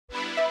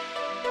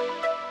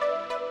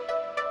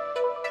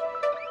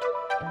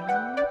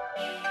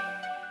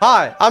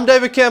Hi, I'm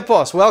David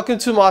Campos. Welcome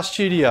to my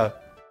studio.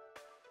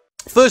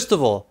 First of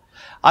all,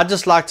 I'd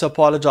just like to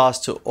apologize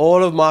to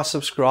all of my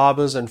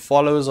subscribers and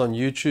followers on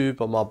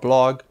YouTube, on my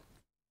blog,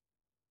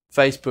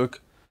 Facebook.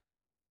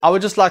 I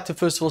would just like to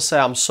first of all say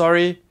I'm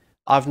sorry.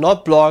 I've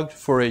not blogged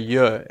for a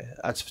year.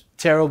 That's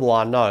terrible,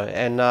 I know.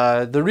 And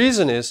the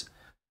reason is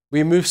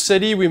we moved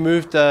city. We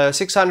moved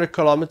 600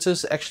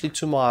 kilometers actually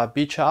to my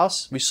beach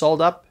house. We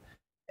sold up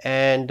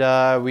and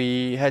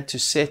we had to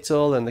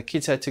settle, and the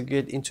kids had to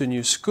get into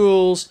new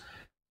schools.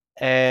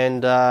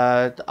 And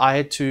I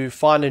had to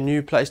find a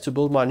new place to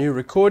build my new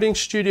recording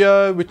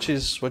studio, which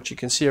is what you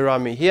can see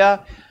around me here.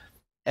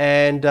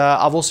 And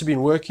I've also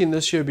been working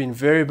this year, been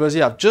very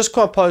busy. I've just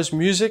composed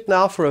music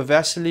now for a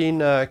Vaseline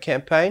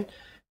campaign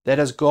that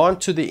has gone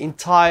to the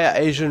entire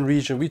Asian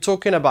region. We're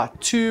talking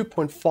about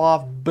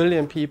 2.5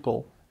 billion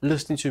people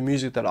listening to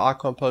music that I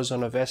composed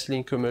on a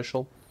Vaseline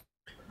commercial.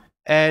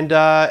 And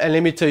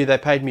let me tell you, they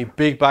paid me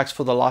big bucks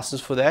for the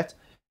license for that.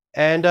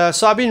 And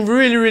so I've been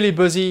really, really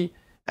busy.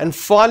 And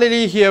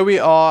finally, here we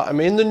are. I'm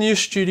in the new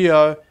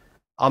studio.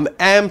 I'm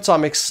amped.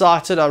 I'm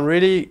excited. I'm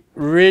really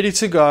ready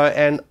to go.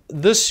 And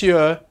this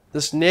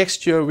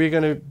next year, we're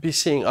going to be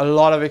seeing a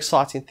lot of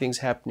exciting things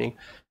happening.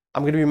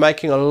 I'm going to be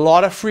making a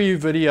lot of free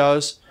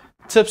videos,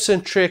 tips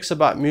and tricks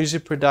about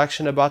music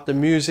production, about the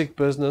music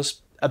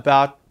business,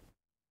 about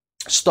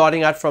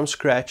starting out from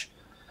scratch,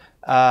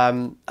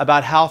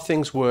 about how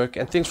things work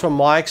and things from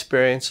my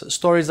experience,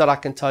 stories that I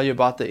can tell you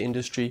about the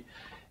industry.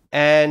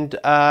 And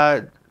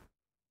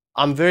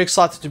I'm very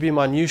excited to be in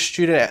my new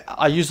studio.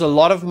 I use a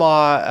lot of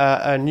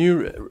my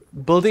new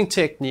building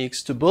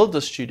techniques to build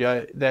the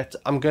studio that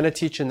I'm going to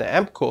teach in the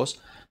AMP course.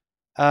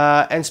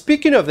 And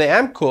speaking of the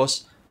AMP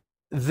course,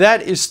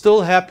 that is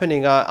still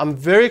happening. I'm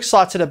very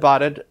excited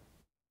about it.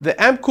 The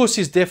AMP course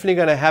is definitely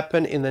going to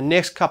happen in the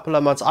next couple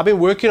of months. I've been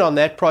working on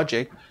that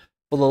project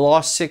for the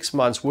last 6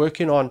 months,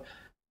 working on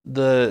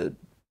the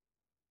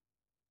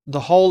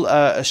whole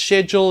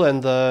schedule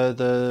and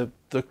the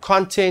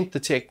content, the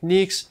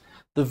techniques,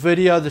 the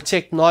video, the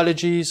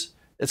technologies.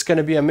 It's going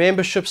to be a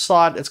membership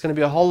site. It's going to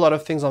be a whole lot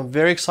of things. I'm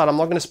very excited. I'm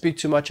not going to speak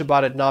too much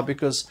about it now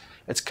because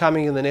it's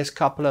coming in the next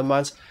couple of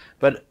months.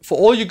 But for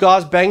all you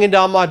guys banging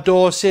down my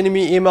door, sending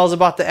me emails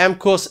about the AMP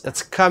course,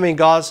 it's coming,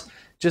 guys.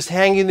 Just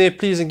hang in there,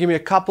 please, and give me a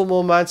couple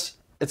more months.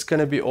 It's going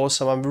to be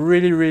awesome. I'm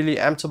really, really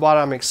amped about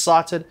it. I'm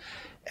excited.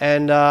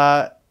 And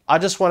I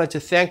just wanted to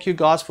thank you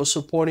guys for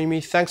supporting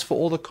me. Thanks for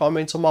all the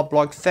comments on my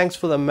blog. Thanks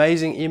for the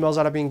amazing emails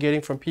that I've been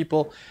getting from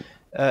people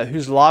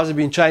whose lives have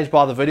been changed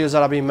by the videos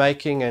that I've been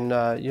making, and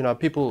you know,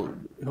 people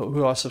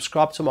who are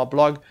subscribed to my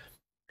blog.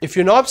 If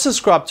you're not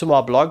subscribed to my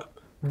blog,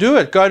 do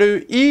it. Go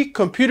to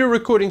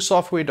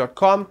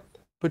ecomputerrecordingsoftware.com,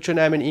 put your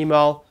name and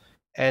email,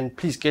 and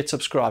please get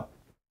subscribed.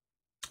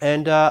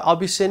 And I'll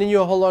be sending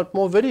you a whole lot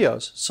more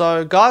videos.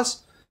 So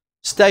guys,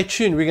 stay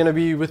tuned. We're going to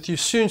be with you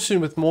soon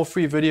with more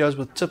free videos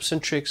with tips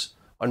and tricks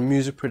on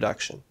music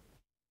production.